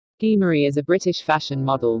Guimary is a British fashion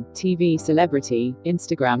model, TV celebrity,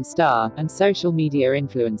 Instagram star, and social media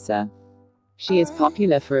influencer. She is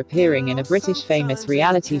popular for appearing in a British famous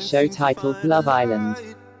reality show titled Love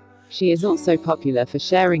Island. She is also popular for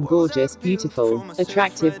sharing gorgeous, beautiful,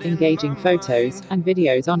 attractive, engaging photos and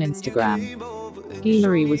videos on Instagram.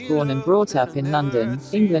 Guimary was born and brought up in London,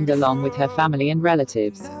 England along with her family and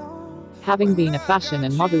relatives. Having been a fashion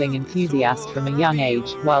and modeling enthusiast from a young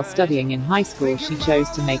age, while studying in high school she chose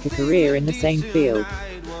to make a career in the same field.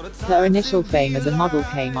 Her initial fame as a model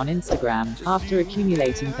came on Instagram, after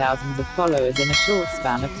accumulating thousands of followers in a short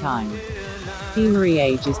span of time. Guimary's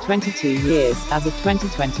age is 22 years, as of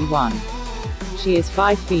 2021. She is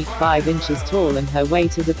 5 feet 5 inches tall and her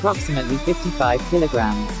weight is approximately 55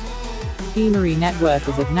 kilograms. Guimary's net worth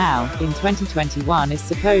as of now, in 2021 is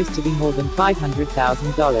supposed to be more than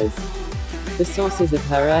 $500,000. The sources of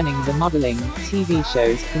her earnings are modeling, TV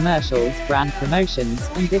shows, commercials, brand promotions,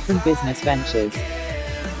 and different business ventures.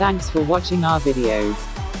 Thanks for watching our videos.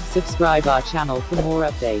 Subscribe our channel for more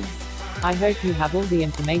updates. I hope you have all the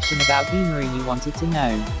information about Guimary you wanted to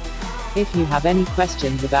know. If you have any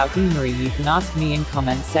questions about Guimary you can ask me in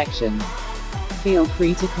comment section. Feel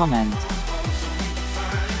free to comment.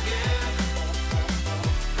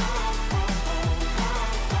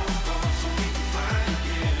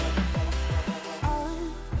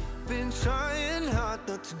 Trying hard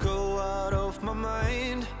not to go out of my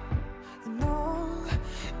mind, and all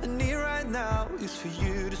I need right now is for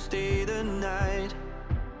you to stay the night.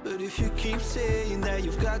 But if you keep saying that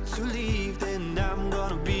you've got to leave, then I'm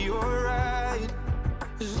gonna be alright.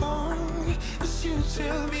 As long as you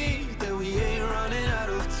tell me that we ain't running out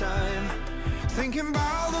of time. Thinking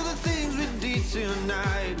about all the things we did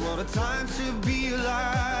tonight. What a time to be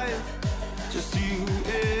alive. Just you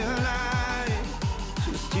and I.